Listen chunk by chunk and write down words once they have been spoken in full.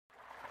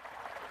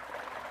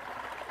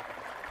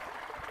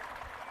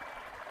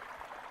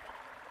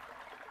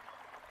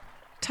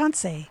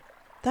Tanse,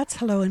 that's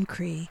hello in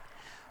Cree.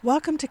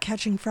 Welcome to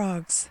Catching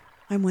Frogs.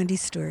 I'm Wendy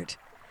Stewart.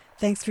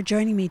 Thanks for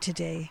joining me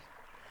today.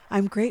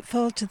 I'm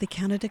grateful to the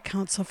Canada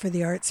Council for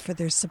the Arts for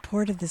their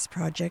support of this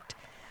project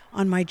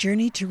on my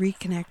journey to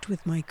reconnect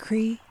with my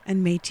Cree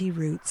and Métis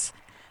roots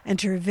and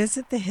to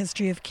revisit the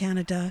history of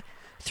Canada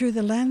through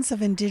the lens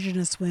of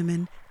Indigenous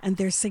women and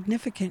their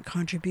significant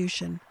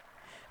contribution.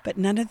 But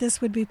none of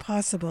this would be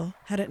possible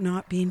had it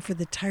not been for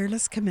the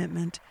tireless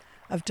commitment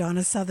of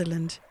Donna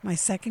Sutherland, my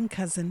second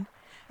cousin,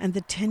 and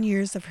the 10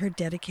 years of her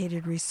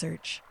dedicated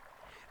research.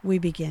 We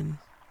begin.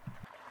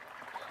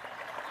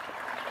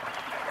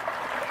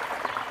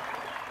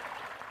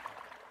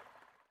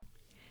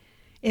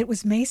 It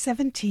was May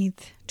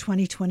 17th,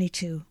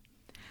 2022.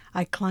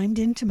 I climbed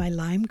into my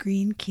lime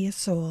green Kia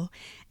Soul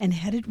and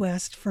headed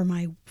west from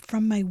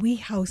my wee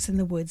house in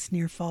the woods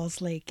near Falls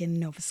Lake in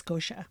Nova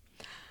Scotia.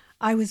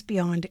 I was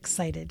beyond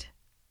excited.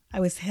 I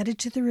was headed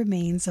to the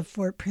remains of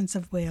Fort Prince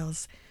of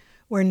Wales,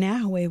 where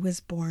Nahaway was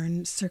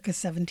born circa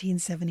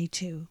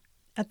 1772,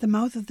 at the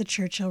mouth of the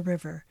Churchill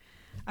River,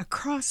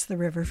 across the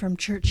river from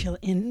Churchill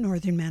in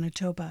northern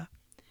Manitoba.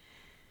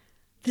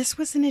 This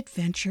was an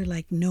adventure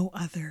like no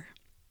other,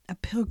 a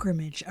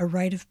pilgrimage, a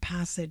rite of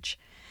passage.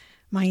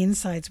 My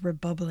insides were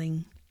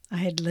bubbling. I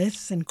had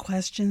lists and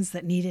questions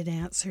that needed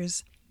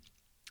answers.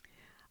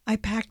 I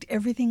packed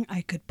everything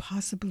I could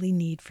possibly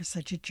need for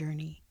such a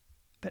journey.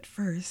 But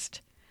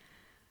first,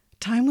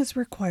 time was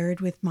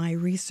required with my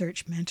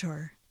research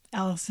mentor,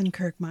 Alison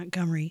Kirk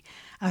Montgomery,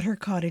 at her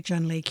cottage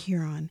on Lake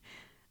Huron,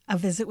 a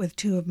visit with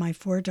 2 of my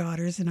 4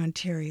 daughters in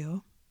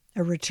Ontario,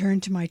 a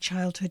return to my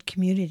childhood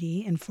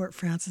community in Fort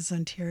Frances,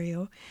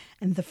 Ontario,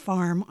 and the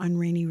farm on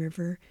Rainy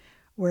River,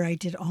 where I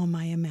did all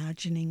my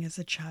imagining as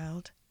a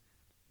child.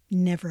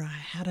 Never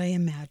had I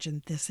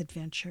imagined this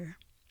adventure.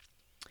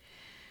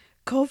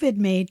 COVID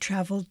made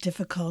travel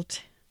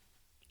difficult.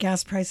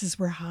 Gas prices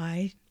were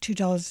high,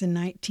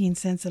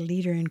 $2.19 a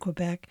litre in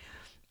Quebec,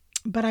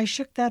 but I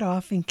shook that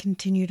off and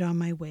continued on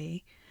my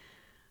way.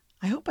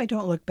 I hope I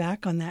don't look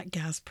back on that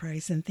gas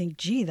price and think,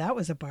 gee, that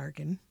was a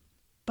bargain.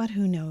 But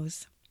who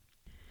knows?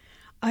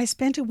 I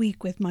spent a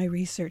week with my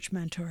research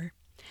mentor.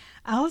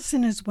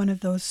 Alison is one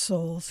of those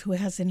souls who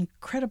has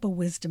incredible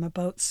wisdom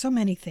about so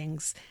many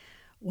things,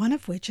 one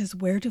of which is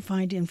where to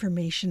find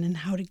information and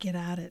how to get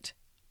at it.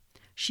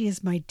 She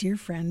is my dear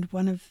friend,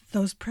 one of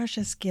those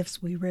precious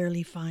gifts we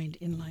rarely find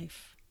in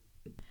life.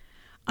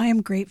 I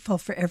am grateful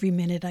for every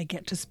minute I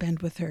get to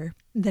spend with her.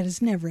 That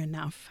is never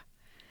enough.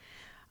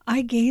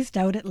 I gazed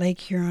out at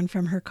Lake Huron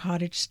from her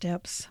cottage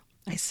steps.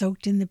 I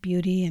soaked in the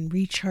beauty and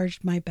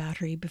recharged my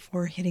battery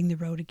before hitting the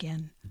road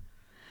again.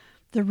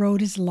 The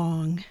road is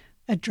long,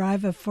 a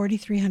drive of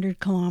 4,300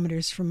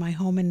 kilometers from my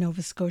home in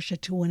Nova Scotia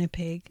to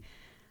Winnipeg.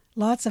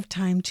 Lots of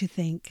time to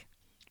think.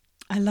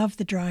 I love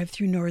the drive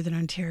through northern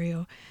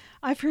Ontario.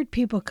 I've heard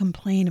people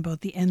complain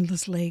about the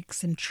endless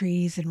lakes and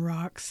trees and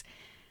rocks,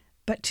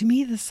 but to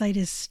me the sight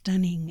is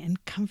stunning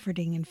and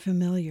comforting and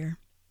familiar,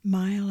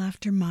 mile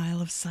after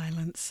mile of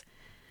silence.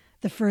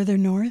 The further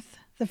north,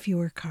 the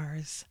fewer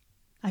cars.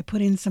 I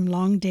put in some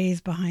long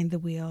days behind the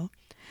wheel.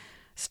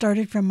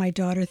 Started from my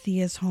daughter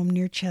Thea's home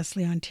near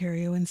Chesley,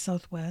 Ontario in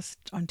southwest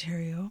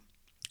Ontario,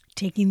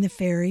 taking the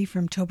ferry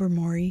from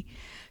Tobermory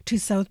to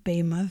South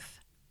Baymouth,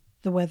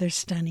 the weather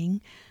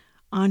stunning,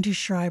 on to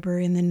Schreiber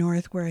in the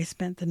north where I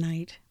spent the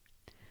night.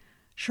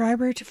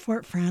 Schreiber to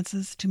Fort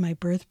Frances, to my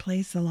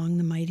birthplace along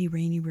the mighty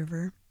Rainy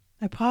River.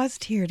 I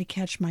paused here to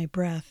catch my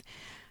breath,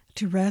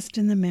 to rest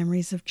in the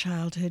memories of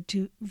childhood,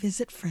 to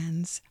visit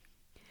friends.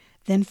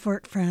 Then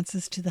Fort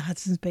Frances to the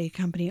Hudson's Bay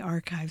Company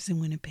Archives in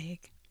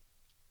Winnipeg.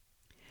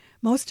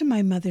 Most of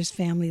my mother's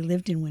family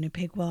lived in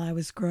Winnipeg while I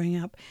was growing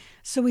up,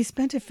 so we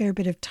spent a fair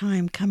bit of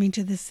time coming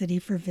to the city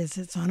for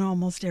visits on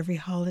almost every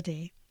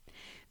holiday.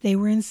 They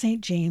were in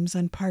St. James,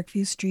 on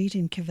Parkview Street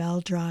and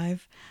Cavell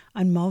Drive,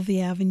 on Mulvey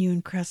Avenue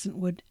and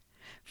Crescentwood.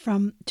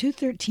 From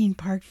 213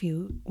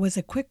 Parkview was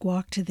a quick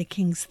walk to the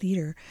King's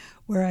Theatre,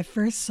 where I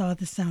first saw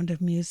The Sound of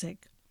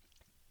Music.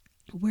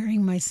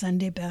 Wearing my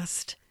Sunday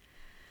best,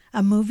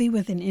 a movie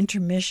with an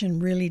intermission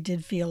really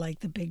did feel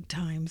like the big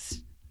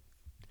times.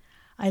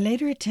 I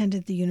later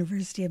attended the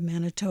University of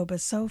Manitoba,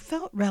 so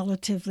felt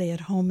relatively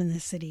at home in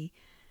the city,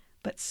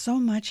 but so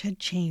much had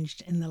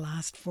changed in the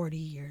last 40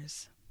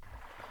 years.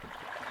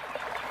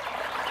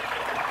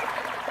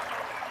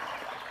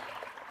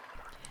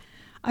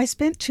 I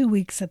spent 2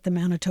 weeks at the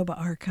Manitoba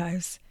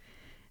Archives.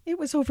 It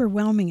was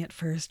overwhelming at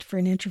first for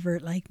an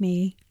introvert like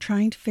me,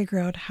 trying to figure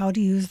out how to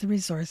use the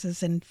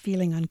resources and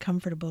feeling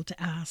uncomfortable to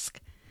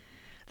ask.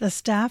 The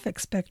staff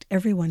expect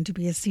everyone to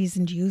be a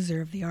seasoned user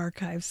of the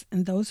archives,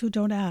 and those who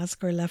don't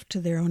ask are left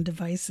to their own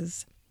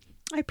devices.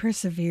 I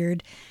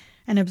persevered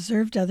and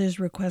observed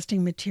others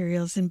requesting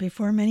materials, and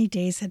before many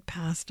days had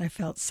passed, I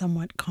felt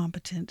somewhat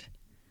competent.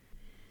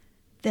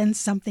 Then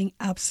something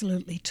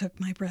absolutely took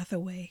my breath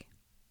away.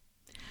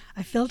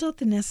 I filled out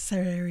the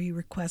necessary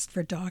request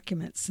for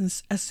documents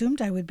and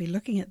assumed I would be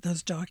looking at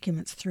those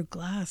documents through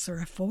glass or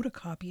a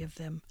photocopy of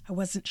them. I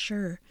wasn't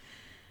sure.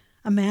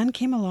 A man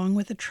came along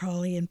with a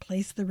trolley and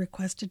placed the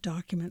requested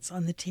documents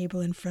on the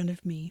table in front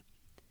of me.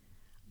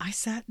 I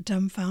sat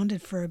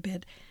dumbfounded for a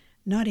bit,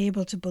 not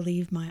able to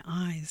believe my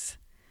eyes.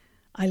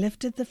 I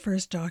lifted the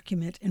first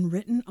document, and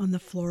written on the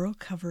floral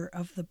cover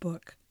of the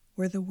book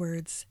were the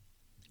words,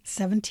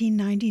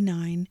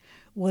 1799,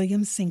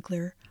 William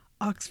Sinclair,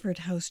 Oxford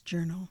House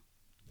Journal.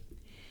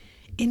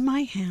 In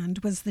my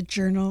hand was the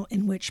journal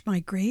in which my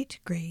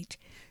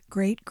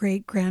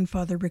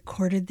great-great-great-great-grandfather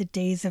recorded the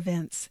day's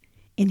events,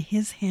 in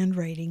his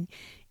handwriting,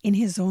 in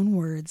his own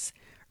words,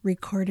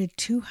 recorded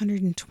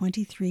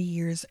 223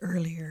 years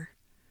earlier.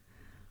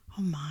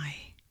 Oh my!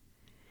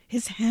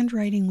 His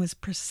handwriting was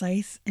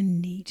precise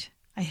and neat.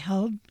 I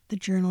held the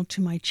journal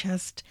to my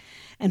chest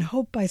and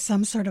hoped by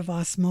some sort of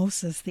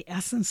osmosis the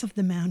essence of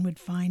the man would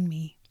find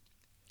me.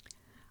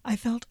 I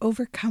felt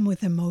overcome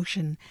with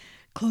emotion,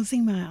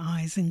 closing my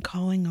eyes and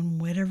calling on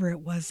whatever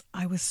it was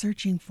I was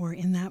searching for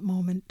in that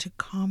moment to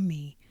calm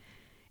me.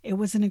 It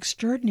was an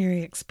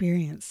extraordinary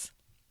experience.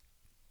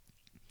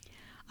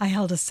 I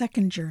held a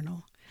second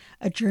journal,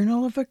 a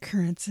journal of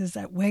occurrences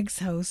at Wegg's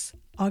house,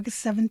 August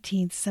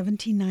 17,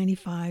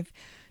 1795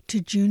 to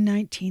June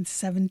 19,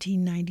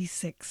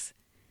 1796,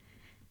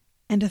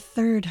 and a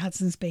third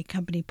Hudson's Bay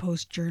Company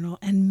Post journal,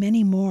 and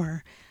many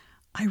more.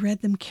 I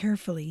read them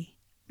carefully.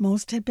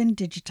 Most had been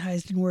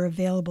digitized and were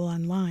available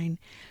online,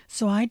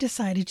 so I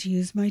decided to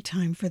use my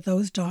time for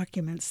those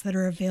documents that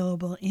are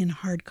available in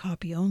hard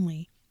copy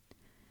only.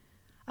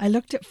 I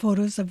looked at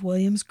photos of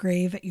William's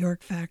grave at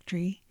York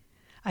Factory.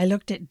 I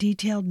looked at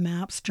detailed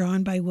maps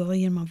drawn by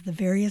William of the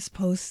various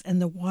posts and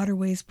the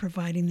waterways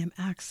providing them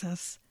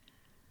access.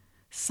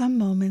 Some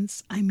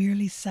moments I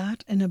merely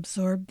sat and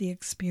absorbed the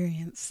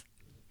experience,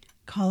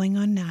 calling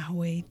on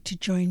Nahaway to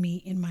join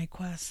me in my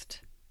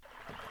quest.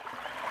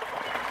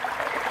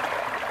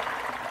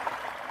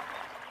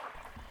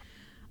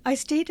 I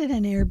stayed at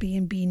an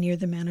Airbnb near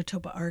the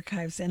Manitoba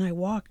Archives, and I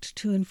walked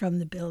to and from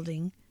the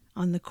building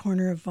on the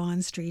corner of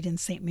Vaughan Street and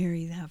St.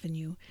 Mary's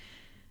Avenue,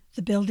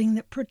 the building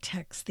that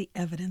protects the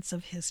evidence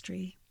of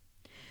history.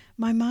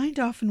 My mind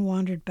often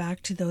wandered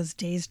back to those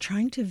days,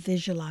 trying to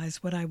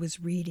visualize what I was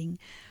reading,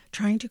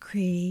 trying to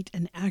create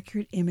an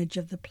accurate image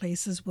of the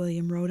places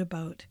William wrote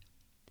about.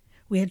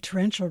 We had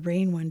torrential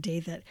rain one day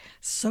that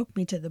soaked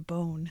me to the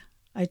bone.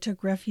 I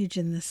took refuge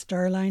in the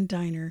Starline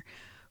Diner,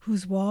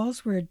 whose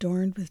walls were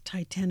adorned with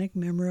Titanic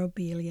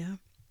memorabilia.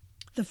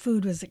 The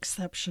food was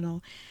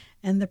exceptional,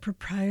 and the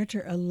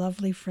proprietor a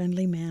lovely,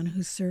 friendly man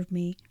who served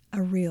me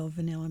a real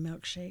vanilla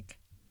milkshake.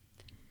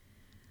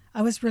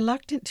 I was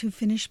reluctant to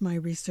finish my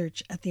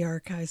research at the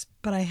archives,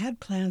 but I had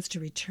plans to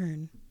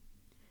return.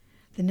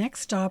 The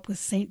next stop was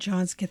St.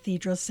 John's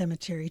Cathedral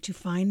Cemetery to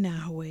find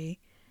Nahaway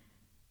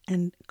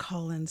and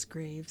Collins'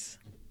 graves.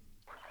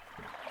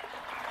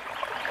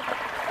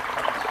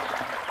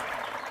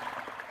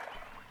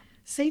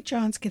 St.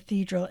 John's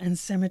Cathedral and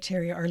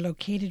Cemetery are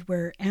located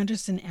where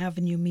Anderson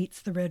Avenue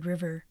meets the Red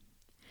River.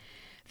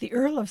 The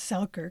Earl of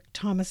Selkirk,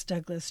 Thomas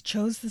Douglas,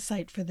 chose the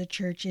site for the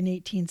church in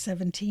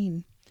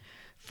 1817.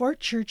 4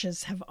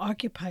 churches have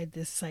occupied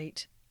this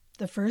site.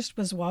 The first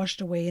was washed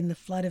away in the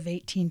flood of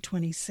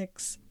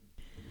 1826.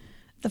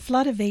 The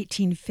flood of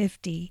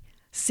 1850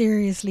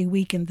 seriously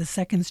weakened the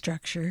second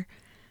structure.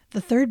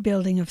 The third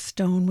building of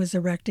stone was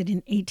erected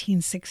in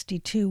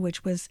 1862,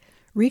 which was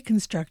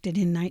reconstructed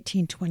in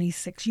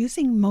 1926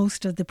 using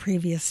most of the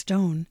previous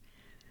stone.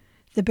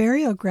 The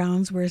burial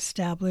grounds were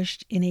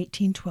established in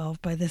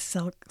 1812 by the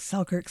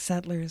Selkirk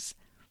settlers.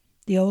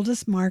 The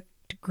oldest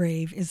marked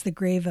grave is the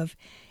grave of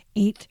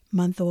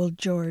 8-month-old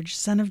George,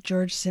 son of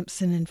George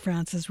Simpson and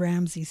Frances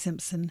Ramsay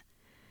Simpson.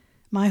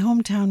 My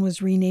hometown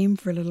was renamed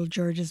for little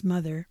George's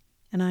mother,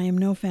 and I am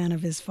no fan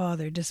of his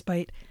father,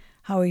 despite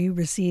how he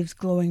receives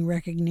glowing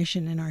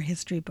recognition in our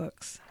history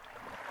books.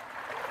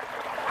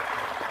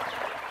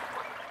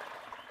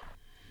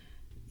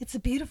 It's a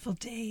beautiful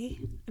day,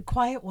 a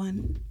quiet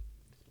one.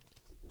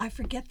 I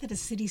forget that a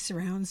city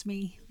surrounds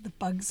me. The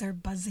bugs are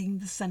buzzing,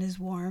 the sun is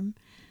warm.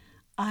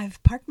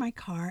 I've parked my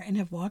car and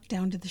have walked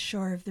down to the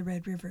shore of the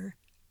Red River.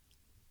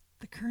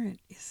 The current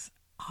is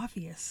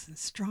obvious and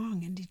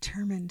strong and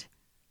determined.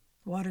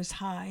 The water's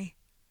high.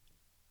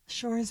 The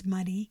shore is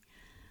muddy.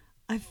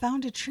 I've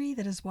found a tree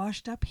that has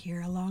washed up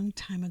here a long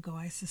time ago,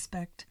 I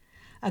suspect.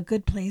 A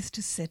good place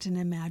to sit and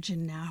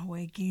imagine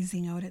Nahaway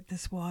gazing out at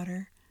this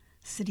water,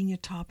 sitting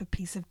atop a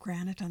piece of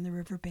granite on the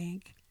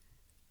riverbank,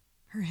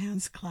 her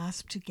hands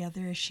clasped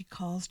together as she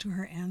calls to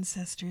her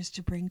ancestors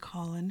to bring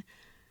Colin,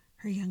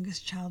 her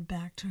youngest child,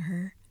 back to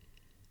her.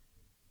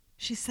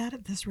 She sat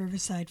at this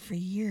riverside for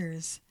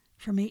years,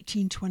 from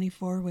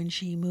 1824 when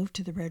she moved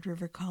to the Red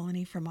River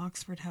Colony from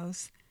Oxford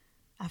House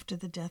after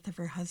the death of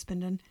her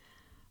husband, and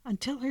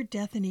until her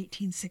death in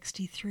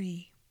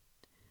 1863,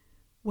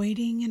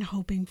 waiting and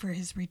hoping for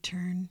his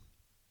return.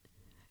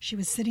 She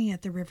was sitting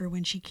at the river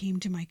when she came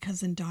to my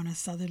cousin Donna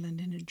Sutherland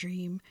in a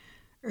dream,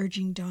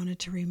 urging Donna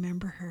to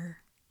remember her,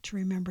 to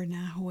remember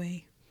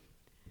Nahaway.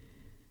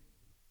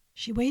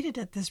 She waited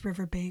at this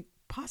riverbank,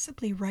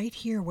 possibly right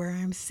here where I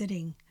am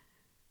sitting,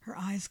 her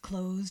eyes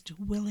closed,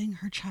 willing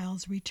her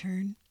child's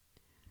return.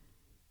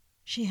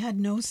 She had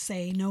no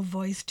say, no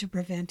voice to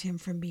prevent him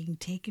from being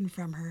taken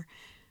from her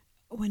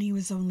when he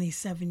was only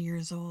 7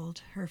 years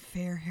old, her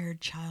fair-haired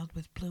child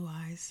with blue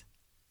eyes.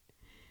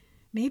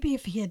 Maybe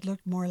if he had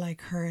looked more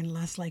like her and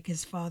less like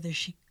his father,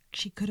 she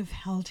could have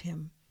held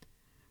him,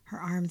 her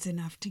arms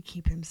enough to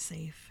keep him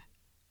safe.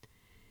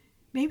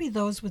 Maybe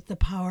those with the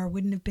power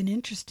wouldn't have been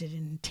interested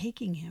in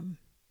taking him.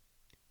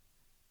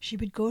 She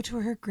would go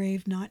to her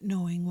grave not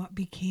knowing what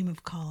became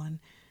of Colin,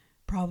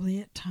 probably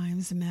at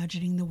times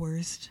imagining the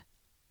worst.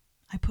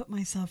 I put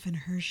myself in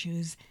her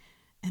shoes,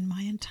 and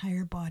my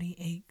entire body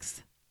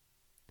aches.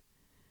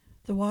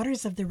 The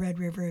waters of the Red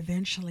River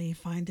eventually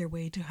find their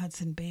way to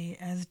Hudson Bay,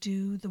 as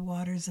do the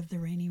waters of the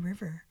Rainy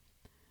River.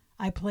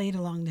 I played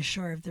along the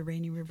shore of the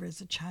Rainy River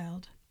as a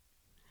child,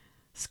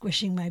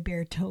 squishing my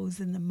bare toes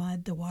in the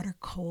mud, the water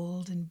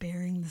cold and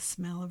bearing the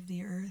smell of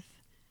the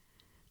earth.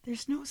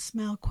 There's no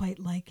smell quite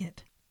like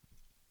it.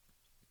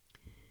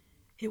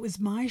 It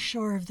was my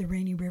shore of the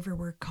Rainy River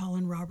where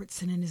Colin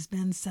Robertson and his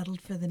men settled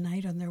for the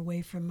night on their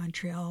way from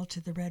Montreal to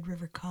the Red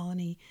River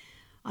Colony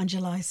on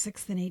July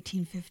 6th in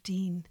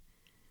 1815.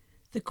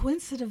 The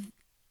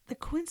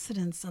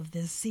coincidence of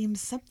this seems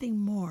something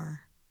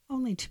more,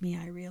 only to me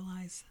I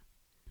realize.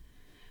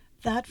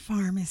 That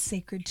farm is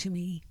sacred to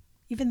me,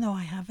 even though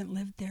I haven't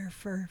lived there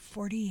for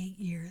 48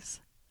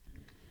 years.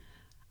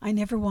 I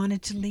never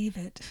wanted to leave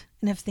it,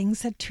 and if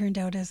things had turned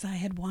out as I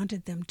had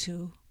wanted them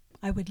to,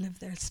 I would live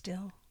there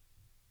still.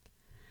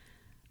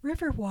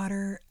 River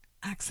water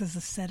acts as a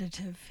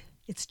sedative,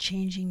 its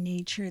changing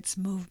nature, its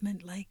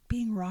movement, like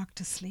being rocked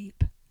to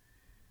sleep.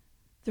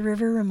 The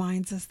river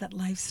reminds us that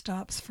life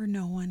stops for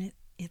no one,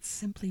 it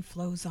simply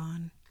flows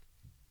on.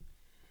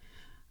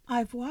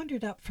 I've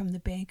wandered up from the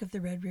bank of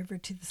the Red River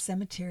to the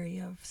cemetery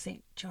of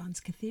St. John's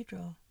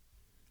Cathedral.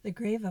 The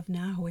grave of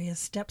Nahue is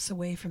steps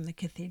away from the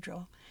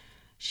cathedral.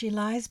 She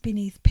lies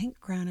beneath pink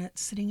granite,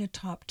 sitting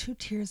atop 2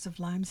 tiers of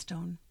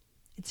limestone,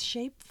 its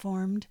shape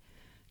formed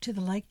to the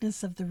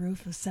likeness of the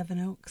roof of Seven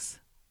Oaks,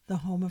 the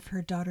home of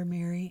her daughter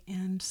Mary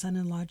and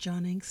son-in-law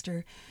John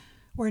Inkster,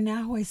 where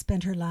Nahue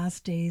spent her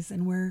last days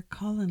and where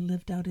Colin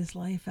lived out his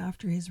life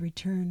after his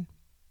return.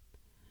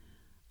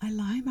 I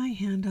lie my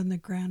hand on the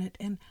granite,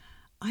 and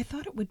I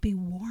thought it would be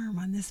warm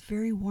on this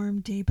very warm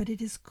day, but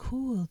it is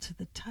cool to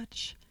the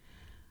touch.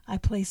 I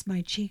place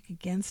my cheek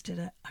against it.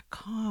 A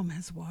calm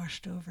has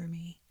washed over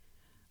me.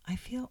 I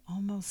feel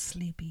almost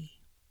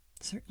sleepy,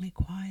 certainly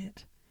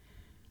quiet.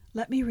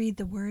 Let me read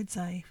the words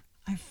I've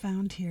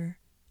found here.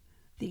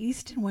 The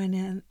east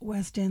and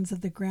west ends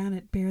of the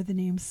granite bear the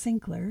name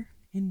Sinclair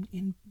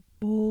in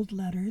bold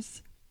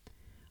letters.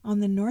 On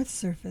the north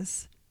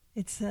surface,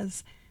 it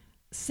says,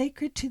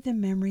 "Sacred to the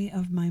memory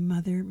of my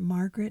mother,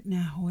 Margaret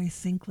Nahue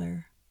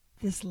Sinclair.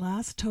 This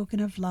last token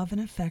of love and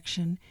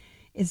affection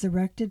is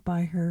erected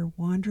by her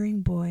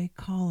wandering boy,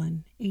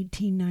 Colin,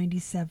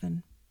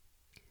 1897.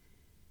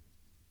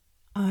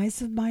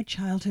 Eyes of my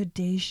childhood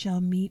days shall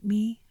meet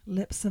me,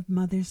 lips of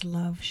mother's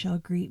love shall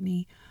greet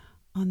me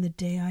on the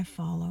day I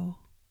follow.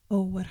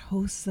 Oh, what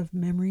hosts of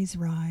memories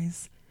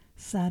rise,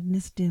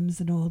 sadness dims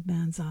an old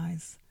man's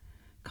eyes."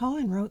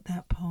 Colin wrote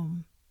that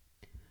poem.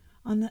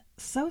 On the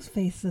south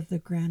face of the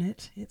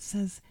granite, it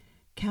says,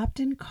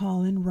 "Captain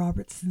Colin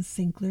Robertson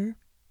Sinclair,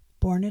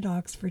 born at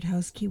Oxford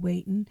House,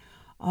 Keewatin,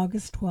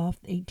 August 12,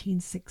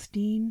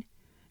 1816,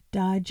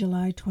 died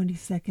July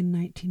 22,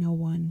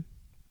 1901.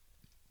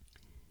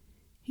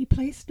 He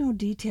placed no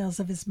details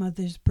of his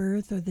mother's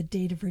birth or the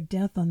date of her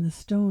death on the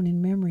stone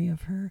in memory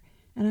of her,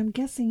 and I'm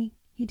guessing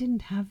he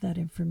didn't have that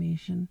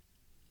information.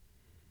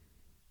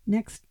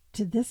 Next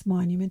to this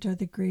monument are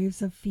the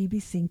graves of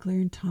Phoebe Sinclair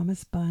and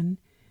Thomas Bunn.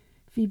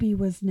 Phoebe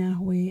was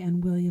Nahue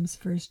and William's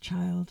first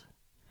child.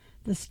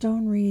 The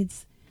stone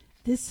reads,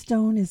 "This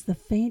stone is the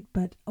faint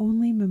but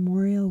only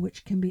memorial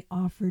which can be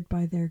offered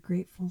by their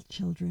grateful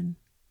children."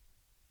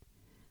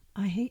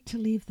 I hate to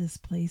leave this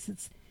place.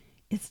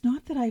 It's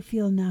not that I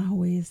feel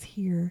Nahue is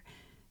here,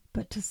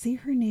 but to see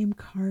her name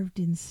carved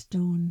in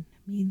stone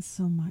means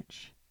so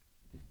much.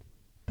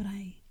 But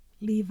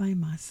leave I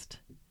must.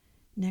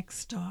 Next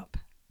stop,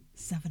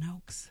 Seven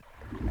Oaks.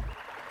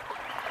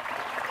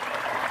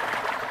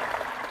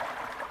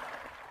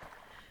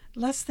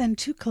 Less than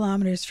 2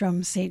 kilometers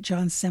from St.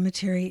 John's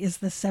Cemetery is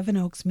the Seven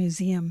Oaks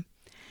Museum.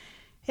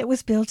 It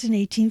was built in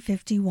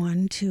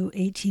 1851 to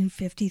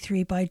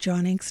 1853 by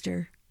John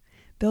Inkster.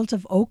 Built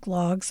of oak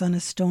logs on a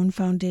stone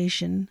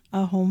foundation,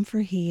 a home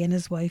for he and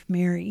his wife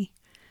Mary.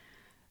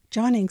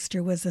 John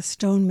Inkster was a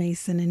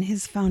stonemason, and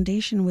his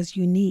foundation was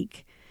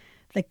unique,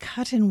 the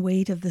cut and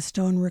weight of the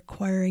stone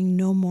requiring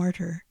no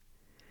mortar.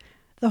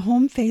 The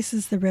home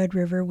faces the Red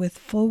River with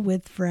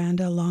full-width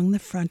veranda along the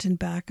front and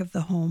back of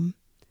the home.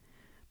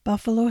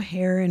 Buffalo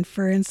hair and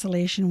fur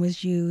insulation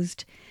was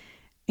used.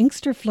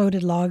 Inkster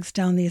floated logs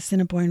down the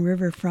Assiniboine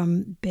River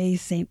from Bay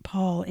St.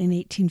 Paul in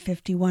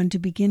 1851 to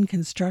begin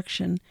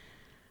construction.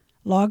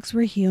 Logs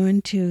were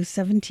hewn to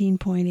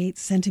 17.8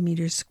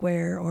 centimeters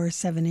square, or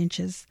 7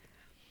 inches.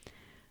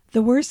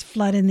 The worst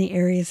flood in the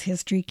area's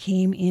history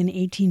came in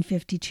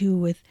 1852,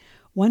 with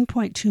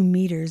 1.2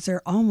 meters,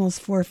 or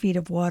almost 4 feet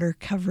of water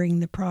covering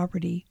the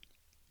property.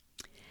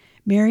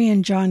 Mary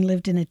and John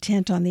lived in a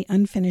tent on the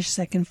unfinished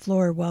second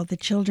floor while the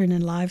children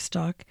and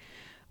livestock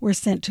were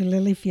sent to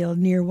Lilyfield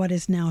near what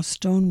is now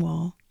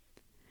Stonewall.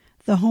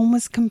 The home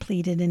was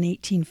completed in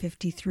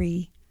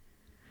 1853.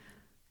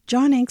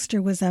 John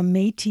Inkster was a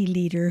Métis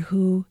leader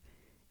who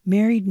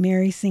married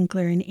Mary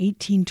Sinclair in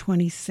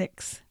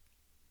 1826,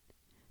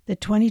 the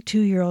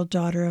 22-year-old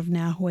daughter of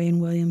Nahue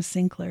and William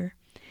Sinclair.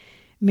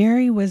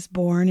 Mary was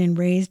born and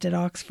raised at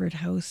Oxford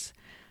House.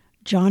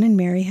 John and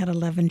Mary had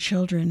 11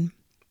 children.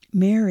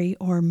 Mary,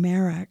 or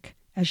Marak,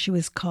 as she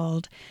was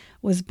called,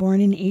 was born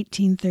in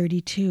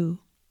 1832.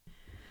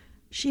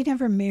 She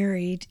never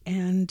married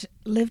and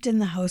lived in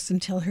the house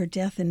until her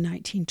death in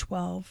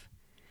 1912.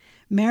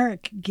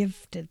 Marak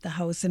gifted the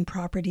house and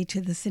property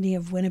to the city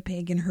of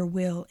Winnipeg in her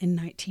will in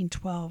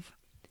 1912.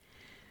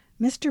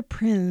 Mr.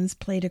 Prins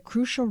played a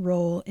crucial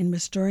role in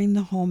restoring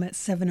the home at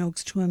Seven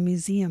Oaks to a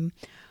museum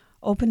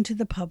opened to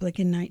the public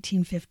in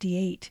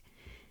 1958.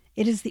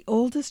 It is the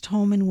oldest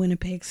home in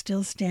Winnipeg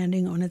still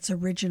standing on its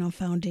original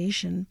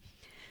foundation.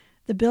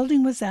 The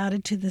building was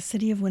added to the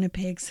City of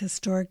Winnipeg's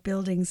historic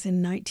buildings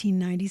in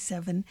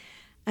 1997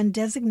 and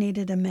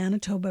designated a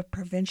Manitoba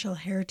Provincial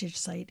Heritage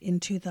Site in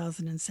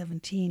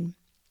 2017.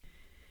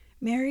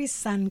 Mary's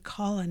son,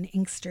 Colin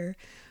Inkster,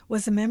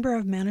 was a member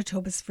of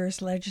Manitoba's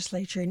first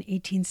legislature in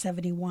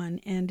 1871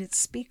 and its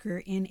speaker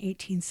in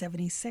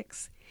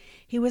 1876.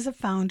 He was a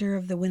founder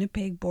of the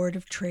Winnipeg Board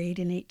of Trade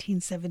in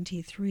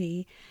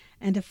 1873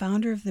 and a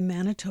founder of the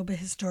Manitoba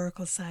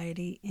Historical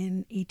Society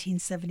in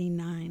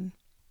 1879.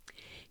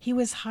 He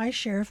was High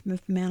Sheriff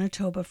of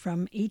Manitoba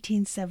from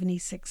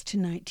 1876 to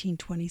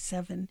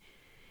 1927.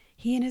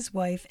 He and his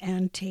wife,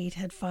 Ann Tate,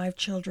 had 5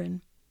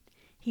 children.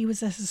 He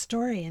was a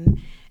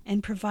historian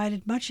and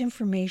provided much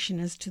information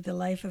as to the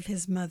life of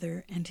his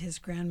mother and his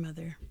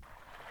grandmother.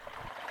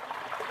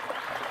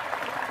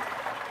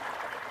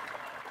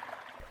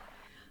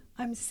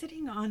 I'm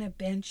sitting on a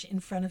bench in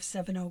front of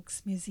Seven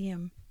Oaks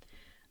Museum.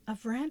 A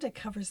veranda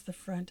covers the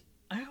front.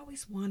 I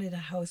always wanted a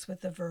house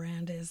with a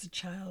veranda as a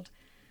child,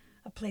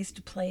 a place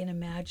to play and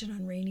imagine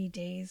on rainy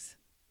days.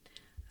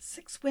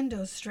 6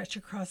 windows stretch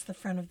across the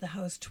front of the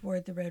house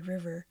toward the Red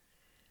River.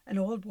 An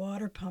old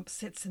water pump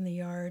sits in the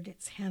yard,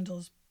 its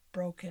handles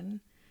broken.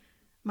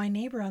 My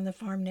neighbor on the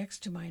farm next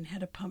to mine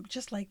had a pump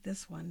just like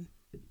this one.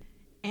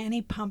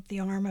 Annie pumped the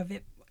arm of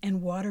it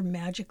and water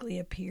magically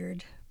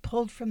appeared,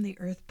 pulled from the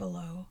earth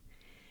below.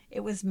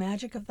 It was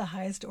magic of the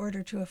highest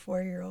order to a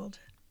 4-year-old.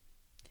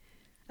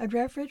 A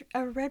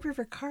Red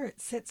River cart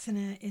sits in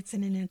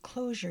an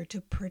enclosure to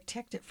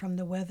protect it from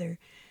the weather.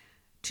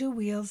 2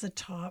 wheels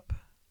atop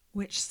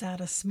which sat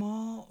a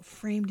small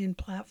framed-in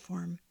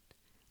platform.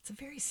 It's a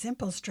very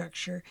simple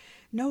structure,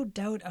 no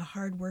doubt a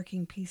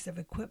hard-working piece of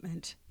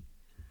equipment.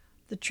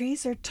 The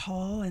trees are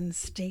tall and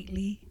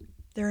stately.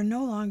 There are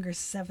no longer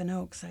 7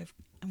 oaks,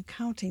 I'm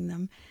counting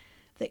them,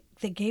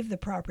 that gave the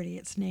property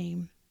its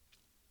name.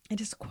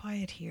 It is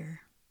quiet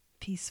here,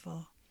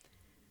 peaceful.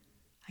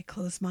 I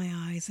close my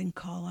eyes and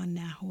call on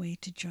Nahue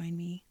to join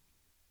me.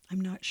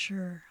 I'm not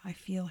sure. I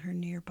feel her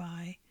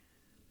nearby.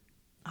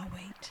 I'll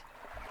wait.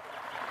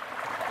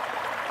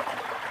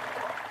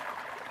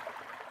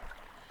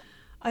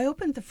 I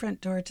opened the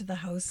front door to the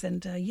house,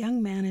 and a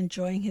young man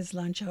enjoying his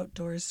lunch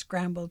outdoors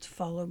scrambled to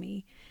follow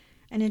me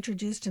and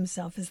introduced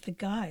himself as the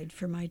guide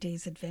for my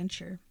day's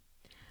adventure.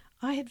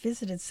 I had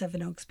visited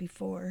Seven Oaks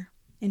before.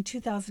 In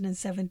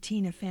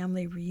 2017, a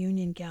family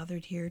reunion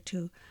gathered here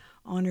to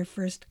honor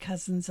first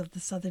cousins of the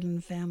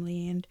Sutherland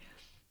family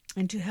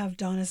and to have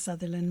Donna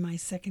Sutherland, my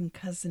second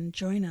cousin,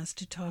 join us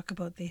to talk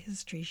about the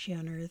history she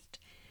unearthed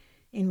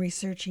in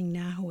researching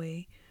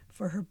Nahue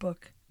for her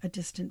book, A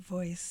Distant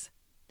Voice.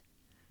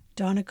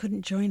 Donna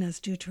couldn't join us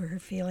due to her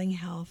failing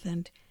health,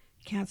 and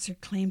cancer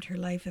claimed her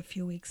life a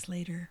few weeks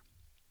later.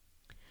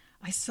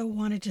 I so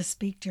wanted to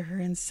speak to her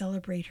and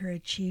celebrate her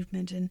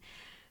achievement and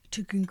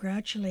to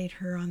congratulate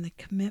her on the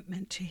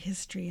commitment to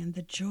history and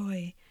the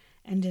joy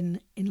and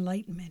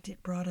enlightenment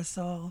it brought us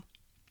all.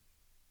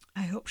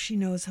 I hope she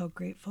knows how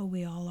grateful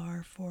we all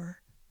are for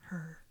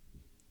her.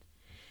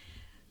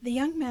 The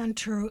young man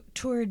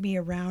toured me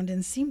around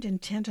and seemed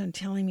intent on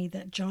telling me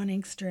that John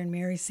Inkster and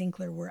Mary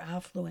Sinclair were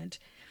affluent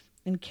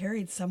and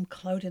carried some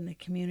clout in the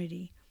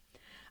community.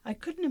 I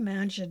couldn't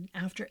imagine,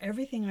 after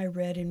everything I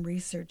read and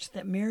researched,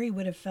 that Mary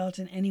would have felt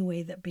in any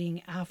way that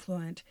being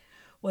affluent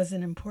was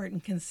an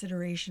important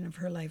consideration of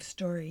her life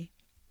story.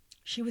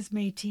 She was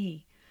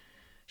Métis.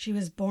 She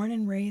was born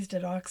and raised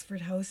at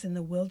Oxford House in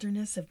the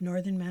wilderness of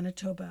northern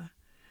Manitoba.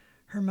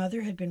 Her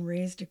mother had been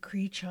raised a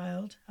Cree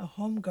child, a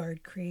home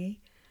guard Cree,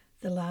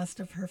 the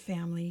last of her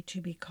family to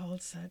be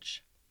called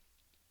such.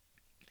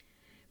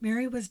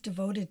 Mary was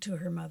devoted to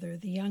her mother,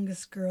 the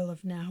youngest girl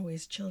of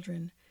Nahue's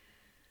children.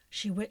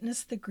 She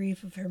witnessed the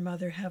grief of her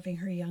mother having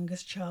her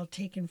youngest child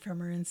taken from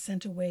her and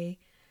sent away,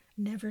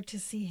 never to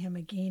see him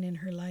again in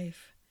her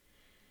life.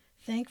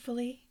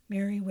 Thankfully,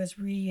 Mary was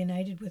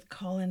reunited with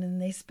Colin,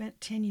 and they spent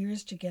 10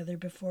 years together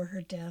before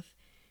her death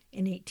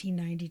in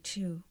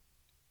 1892.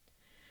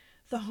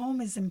 The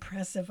home is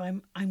impressive.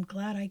 I'm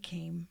glad I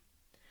came.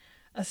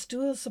 A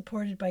stool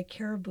supported by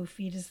caribou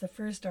feet is the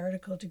first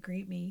article to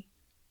greet me.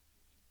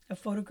 A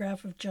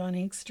photograph of John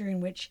Inkster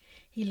in which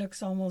he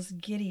looks almost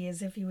giddy,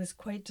 as if he was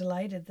quite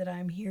delighted that I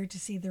am here to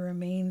see the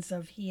remains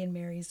of he and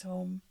Mary's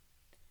home.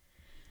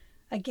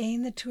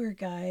 Again, the tour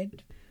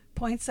guide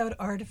points out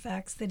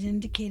artifacts that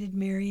indicated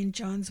Mary and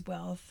John's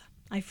wealth.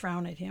 I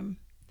frown at him.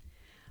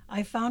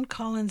 I found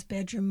Colin's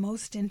bedroom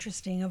most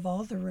interesting of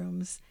all the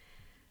rooms.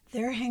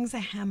 There hangs a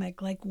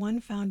hammock like one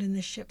found in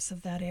the ships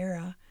of that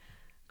era.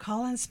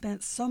 Colin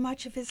spent so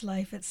much of his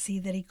life at sea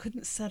that he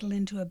couldn't settle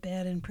into a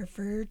bed and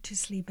preferred to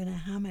sleep in a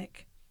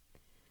hammock.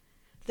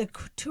 The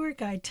tour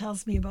guide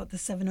tells me about the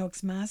Seven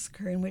Oaks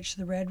Massacre, in which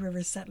the Red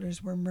River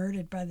settlers were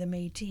murdered by the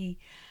Métis.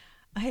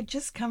 I had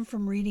just come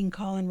from reading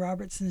Colin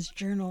Robertson's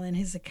journal and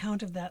his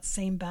account of that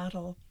same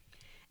battle,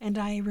 and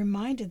I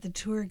reminded the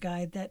tour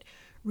guide that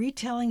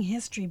retelling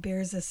history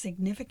bears a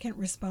significant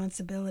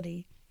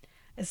responsibility,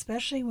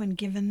 especially when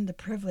given the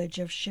privilege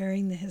of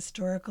sharing the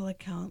historical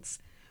accounts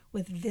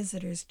with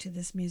visitors to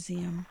this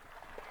museum.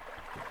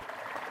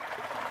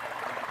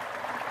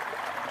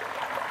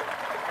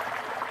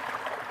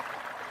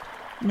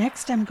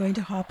 Next, I'm going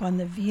to hop on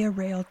the Via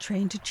Rail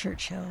train to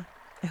Churchill.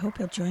 I hope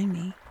you'll join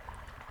me.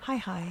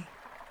 Hi.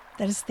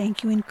 That is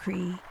thank you in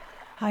Cree.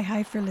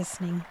 Hi for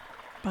listening.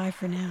 Bye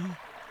for now.